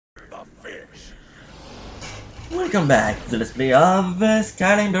the fish. Welcome back to the Let's Play of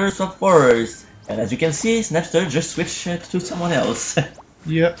Skylanders of Horrors. And as you can see, Snapster just switched to someone else.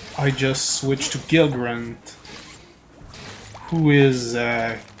 Yeah, I just switched to Gilgrant, who is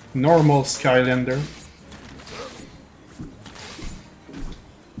a normal Skylander.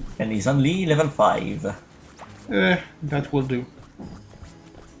 And he's only level 5. That will do.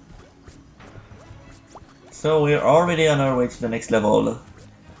 So we're already on our way to the next level.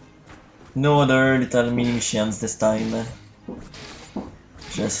 No other little mini missions this time.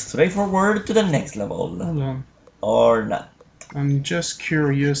 Just straightforward to the next level. Hold on. Or not. I'm just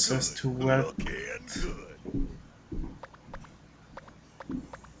curious as to what...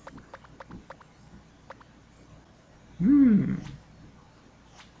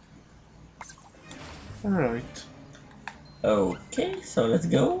 Alright. Okay, so let's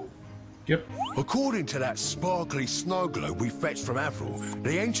go. Yep. According to that sparkly snow globe we fetched from Avril,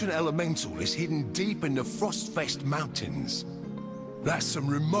 the ancient elemental is hidden deep in the Frostfest Mountains. That's some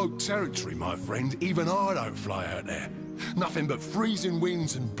remote territory, my friend. Even I don't fly out there. Nothing but freezing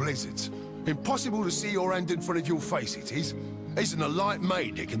winds and blizzards. Impossible to see your hand in front of your face, it is. Isn't a light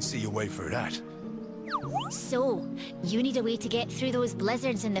maid that can see your way through that. So, you need a way to get through those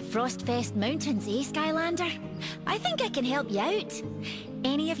blizzards in the Frostfest Mountains, eh, Skylander? I think I can help you out.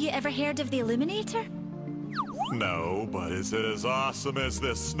 Any of you ever heard of the Illuminator? No, but is it as awesome as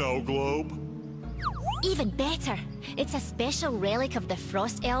this snow globe? Even better! It's a special relic of the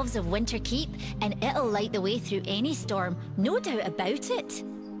Frost Elves of Winter Keep, and it'll light the way through any storm, no doubt about it.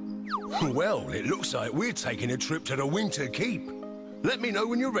 Well, it looks like we're taking a trip to the Winter Keep. Let me know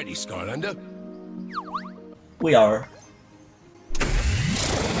when you're ready, Skylander. We are.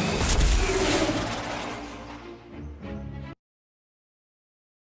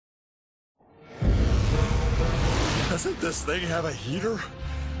 Doesn't this thing have a heater?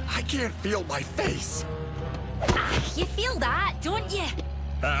 I can't feel my face. You feel that, don't you?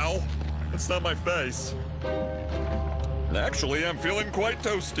 Ow, it's not my face. And actually, I'm feeling quite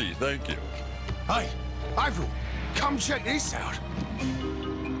toasty, thank you. Hey, Avril, come check this out.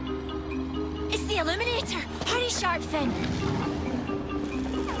 It's the Illuminator! Hurry, Sharkfin!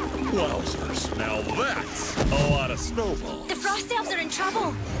 Wowzers, now that's a lot of snowballs. The Frost Elves are in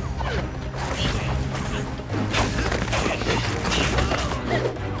trouble!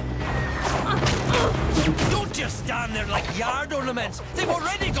 Don't just stand there like yard ornaments. They've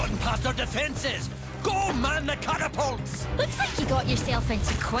already gotten past our defenses. Go man the catapults! Looks like you got yourself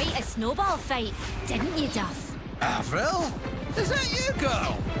into quite a snowball fight, didn't you, Duff? Avril? Is that you,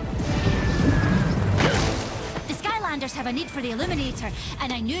 girl? The Skylanders have a need for the Illuminator,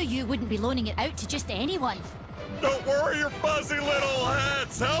 and I knew you wouldn't be loaning it out to just anyone. Don't worry your fuzzy little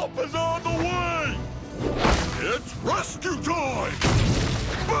heads, help is on the way! It's rescue time!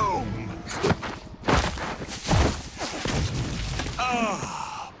 Boom!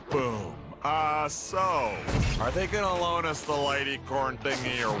 Ah, boom. So, are they gonna loan us the lady corn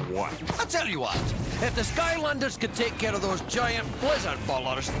thingy or what? I tell you what, if the Skylanders could take care of those giant blizzard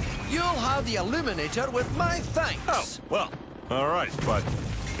ballers, you'll have the Illuminator with my thanks. Oh, well, alright, but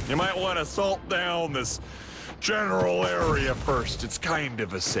you might want to salt down this general area first. It's kind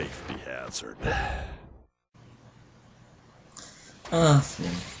of a safety hazard.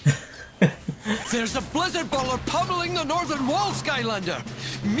 There's a blizzard baller pummeling the northern wall, Skylander.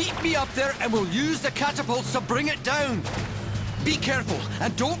 Meet me up there and we'll use the catapults to bring it down. Be careful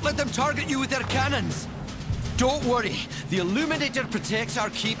and don't let them target you with their cannons. Don't worry, the Illuminator protects our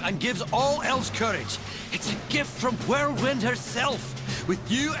keep and gives all elves courage. It's a gift from Whirlwind herself. With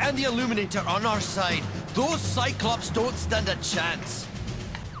you and the Illuminator on our side, those Cyclops don't stand a chance.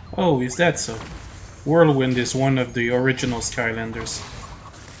 Oh, is that so? Whirlwind is one of the original Skylanders.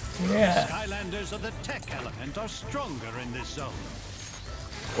 Yeah. Skylanders of the tech element are stronger in this zone.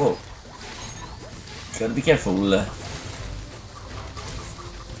 Oh. Gotta be careful.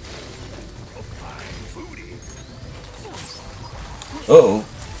 Uh-oh.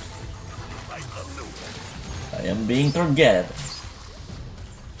 I am being targeted.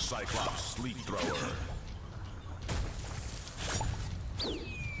 Cyclops sleep thrower.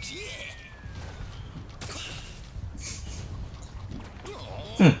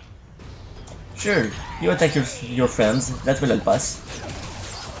 Sure, you attack your friends, that will help us.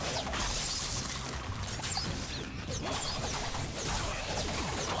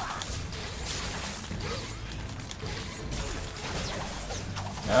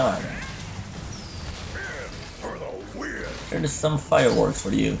 Alright. There's some fireworks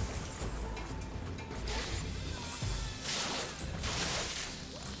for you.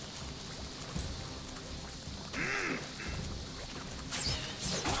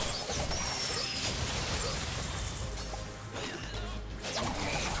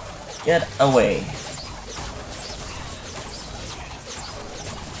 Get away.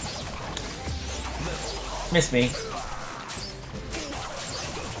 Miss me.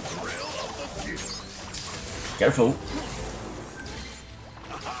 Careful.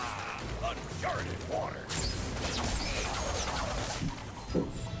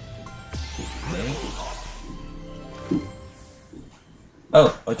 Okay.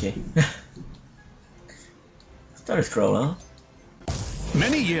 Oh, okay. Star scroll, huh?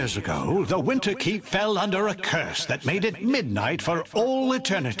 Many years ago, the Winter Keep fell under a curse that made it midnight for all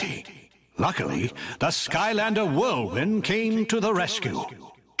eternity. Luckily, the Skylander Whirlwind came to the rescue.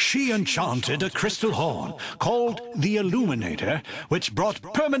 She enchanted a crystal horn called the Illuminator, which brought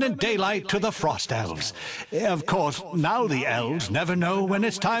permanent daylight to the Frost Elves. Of course, now the elves never know when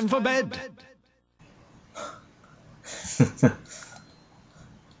it's time for bed.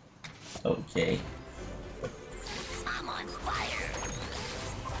 Okay. I'm on fire.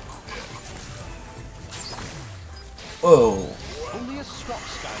 Whoa. Only a swap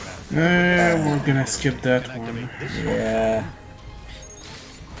Skylander. We're gonna skip that one. Yeah.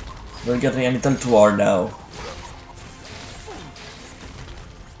 We're getting a little too hard now.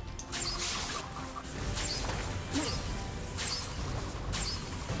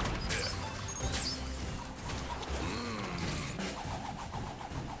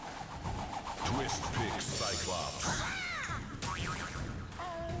 Twist pick Cyclops.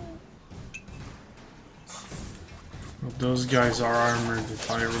 Those guys are armored,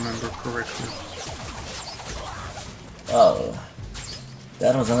 if I remember correctly. Oh.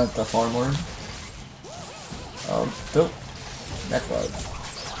 That was not the armor. Oh, nope. That was.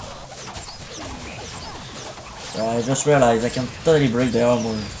 I just realized I can totally break the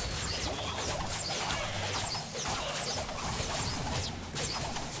armor.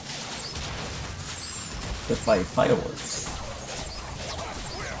 With fireworks.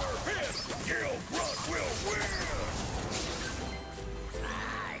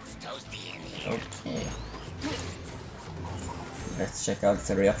 Okay. Let's check out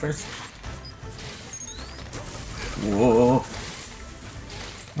the area first. Whoa.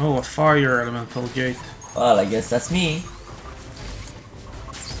 Oh, a fire elemental gate. Well, I guess that's me.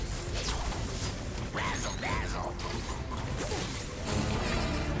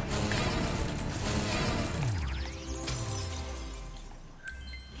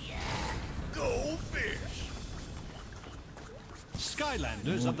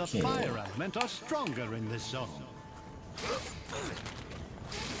 Skylanders of the Okay. fire element are stronger in this zone.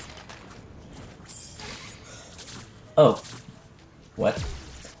 Oh. What?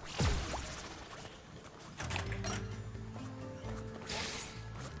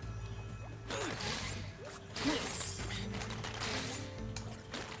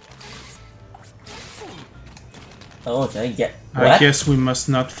 Oh, okay, get. What? I guess we must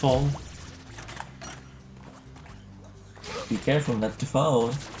not fall. Be careful not to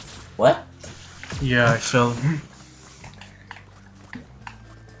fall. What? Yeah, I fell.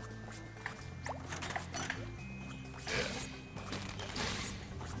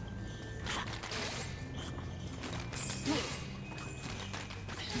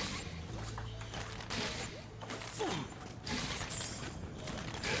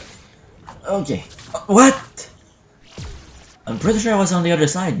 Okay. What? I'm pretty sure I was on the other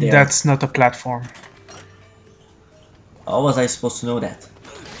side there. That's not a platform. How was I supposed to know that?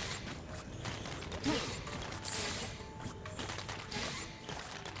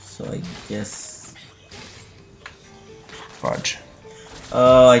 So I guess... Fudge.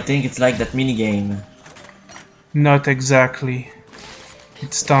 Oh, I think it's like that mini game. Not exactly.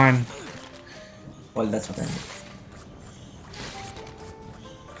 It's time. Well, that's what I mean.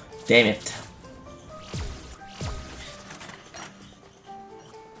 Damn it.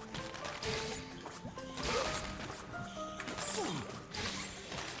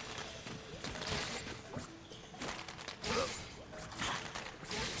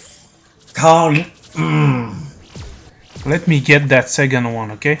 Carl. Let me get that second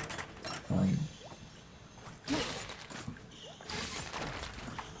one, okay? Fine.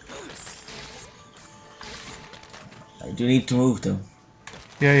 I do need to move though.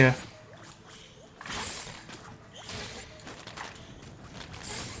 Yeah, yeah.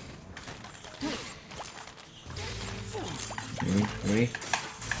 Hurry.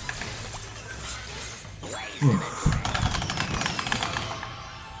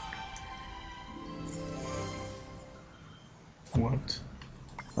 What?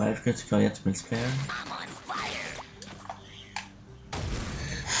 5 critical yet will spare. I'm on fire.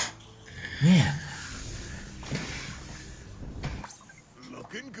 Man.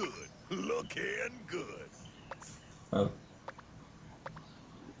 Looking good. Looking good. Oh.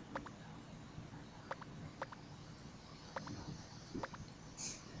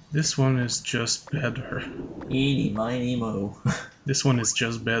 This one is just better. Eeny, miny, mo. This one is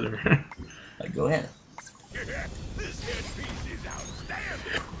just better. Go ahead. This headpiece is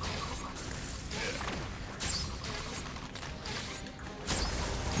outstanding.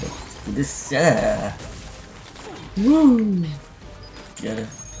 This, woo! Get a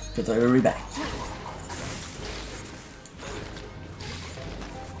hurry back.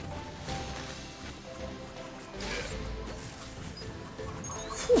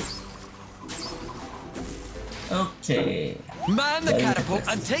 Okay. Man the catapult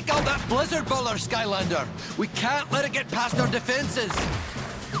and take out that blizzard baller, Skylander. We can't let it get past our defenses.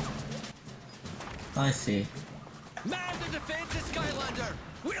 I see. Man the defenses, Skylander.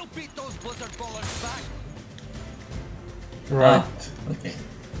 We'll beat those blizzard ballers back. Right. Ah, okay.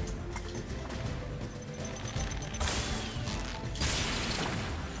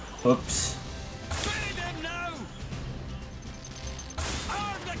 Oops. Bury them now.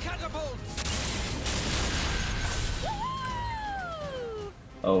 Arm the catapults.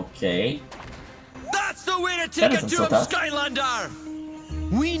 Okay. That's the way to take it isn't to so him, tough. Skylander.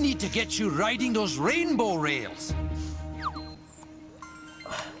 We need to get you riding those rainbow rails.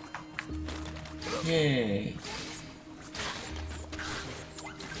 Yay.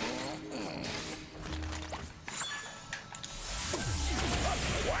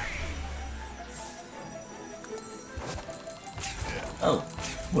 Oh,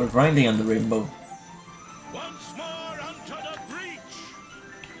 we're grinding on the rainbow. Once more unto the breach.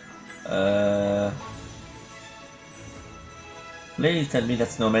 Please tell me that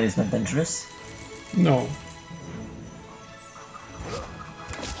snowman is not dangerous. No.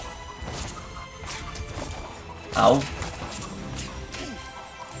 Ow.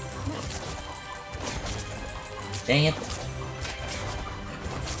 Dang it.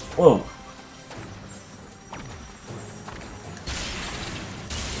 Whoa.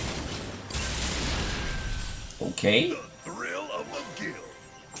 Okay. The thrill of the guild.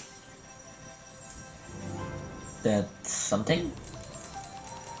 That's something.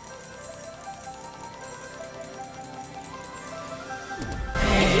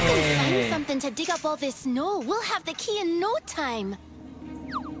 If you can find something to dig up all this snow, we'll have the key in no time.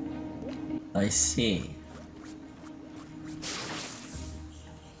 I see.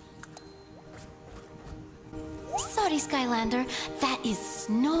 Sorry, Skylander. That is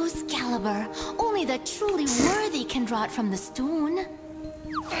Snow's caliber. Only the truly worthy can draw it from the stone.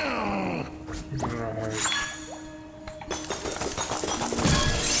 Right.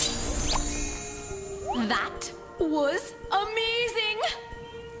 That was amazing!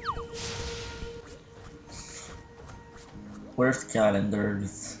 We're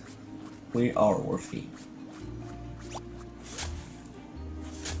Skylanders. We are worthy.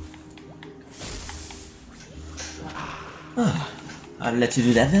 I'll let you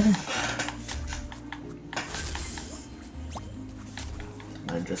do that then.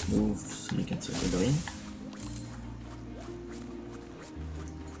 I'll just move so you can see what we're doing.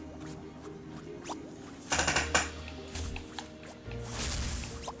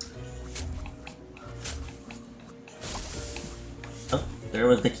 Oh, there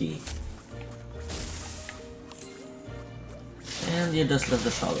was the key. And you just left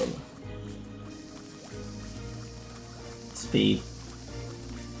the shovel. Speed.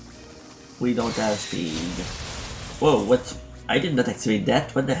 We don't have speed. Whoa, what? I did not activate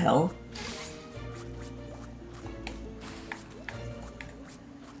that. What the hell?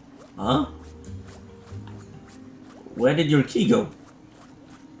 Huh? Where did your key go?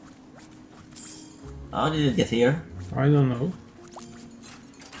 How did it get here? I don't know.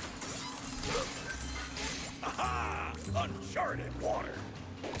 Aha! Uncharted water.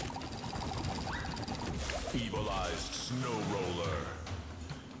 Evil-eyed snow roller.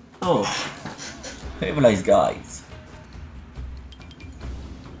 Oh, civilized guys.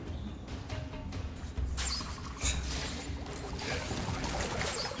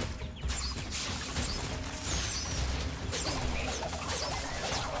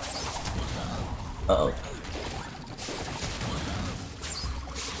 Uh-oh.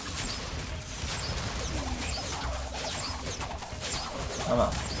 Come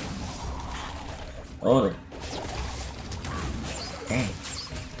on. Hold it. Dang.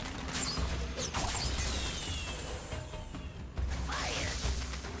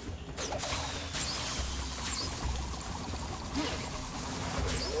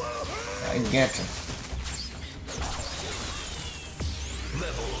 I get you.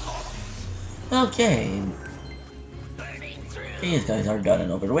 Okay. These guys are done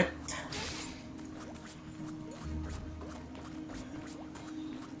and over with.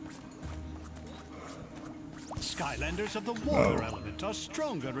 Skylanders of the water element are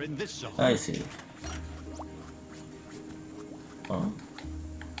stronger in this zone. I see. Oh,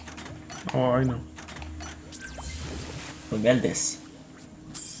 Oh, I know. we build this.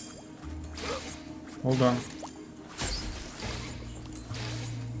 Hold on.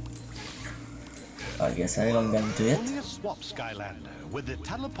 I guess I don't get into it. Only a swap Skylander with the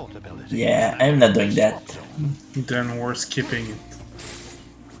teleport ability. Yeah, I'm not doing that. Then we're skipping it.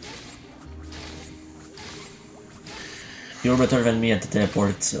 You're better than me at the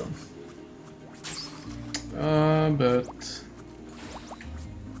teleport, so. But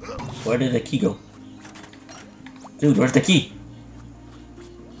Where did the key go? Dude, where's the key?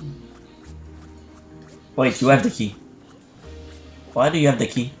 Wait, you have the key. Why do you have the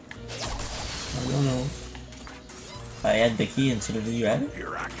key? I don't know. I had the key and suddenly you had it?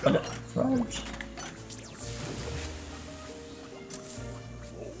 What the fudge?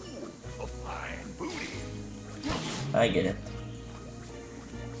 A fine booty. I get it.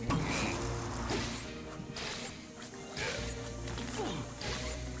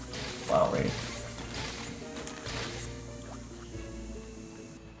 Wow, really?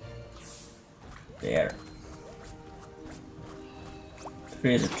 There.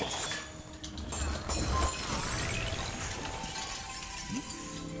 Treasure chest.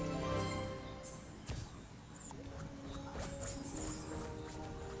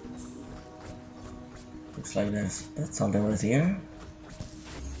 Looks like that's all there was here.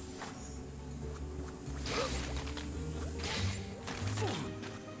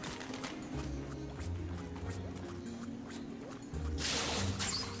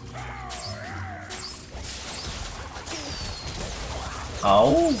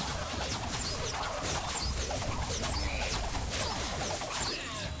 Oh.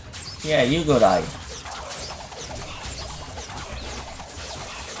 Yeah, you go die.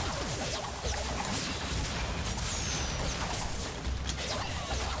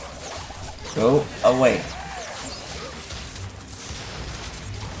 Go away.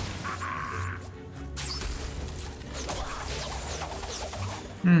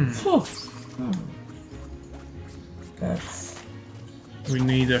 Phew. That's We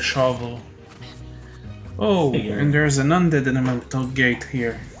need a shovel. Oh, Figure. and there's an undead elemental gate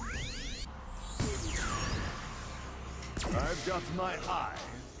here. I've got my eye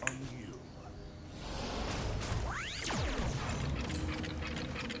on you.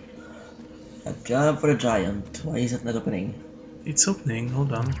 a job for a giant. Why is it not opening? It's opening,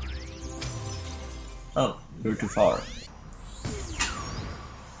 hold on. Oh, you're too far.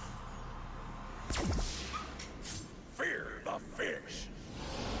 Fear the fish.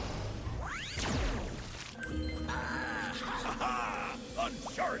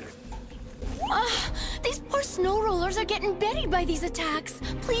 Uncharted. These poor snow rollers are getting buried by these attacks.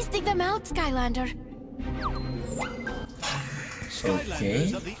 Please dig them out, Skylander.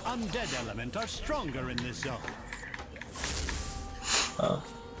 Skylanders of the undead element are stronger in this zone. Oh.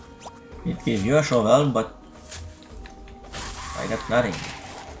 It gave you a shovel, but I got nothing.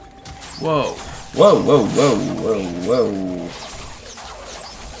 Whoa. Whoa, whoa, whoa, whoa, whoa.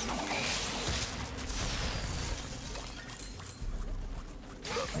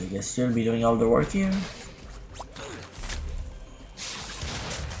 I guess you'll be doing all the work here.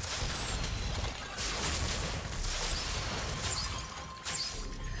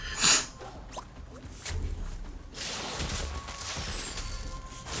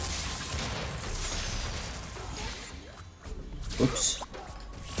 Oops.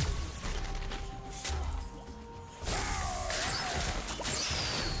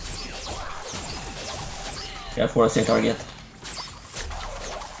 Careful, I say target.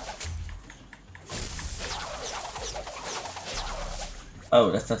 Oh,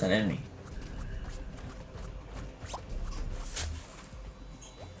 that's not an enemy.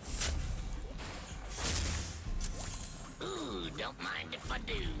 Ooh, don't mind if I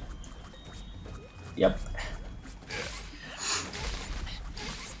do. Yep.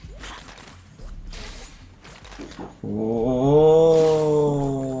 Oh.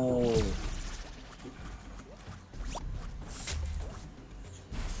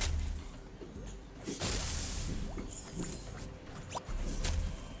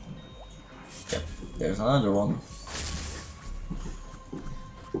 Yep, there's another one.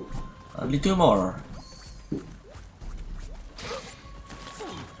 Only two more.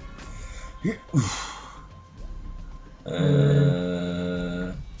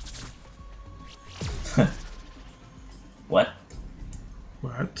 What?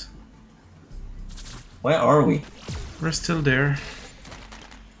 What? Where are we? We're still there.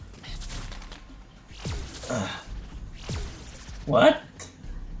 What?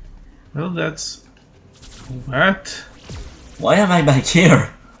 Well, that's What? Why am I back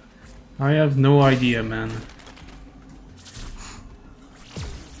here? I have no idea, man.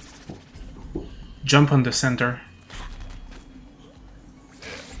 Jump on the center.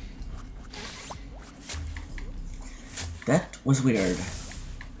 That was weird.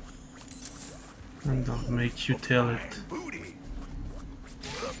 And don't make you tell it.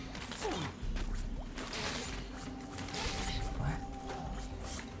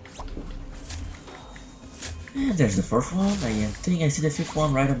 And there's the fourth one. I think I see the fifth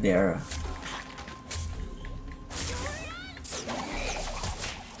one right up there.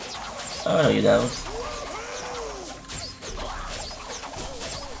 Oh no, you don't.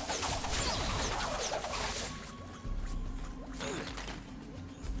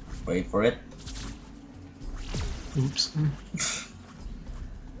 Wait for it. Oops.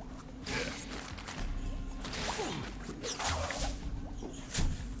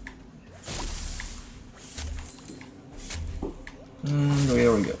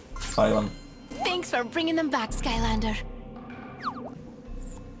 There we go. 5-1. Thanks for bringing them back, Skylander.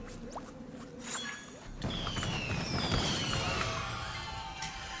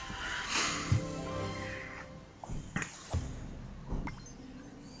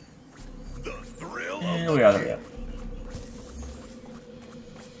 And we are there.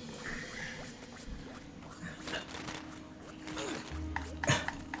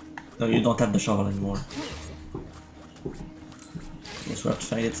 No, you don't have the shovel anymore. Guess we'll have to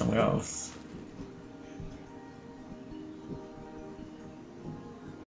find it somewhere else.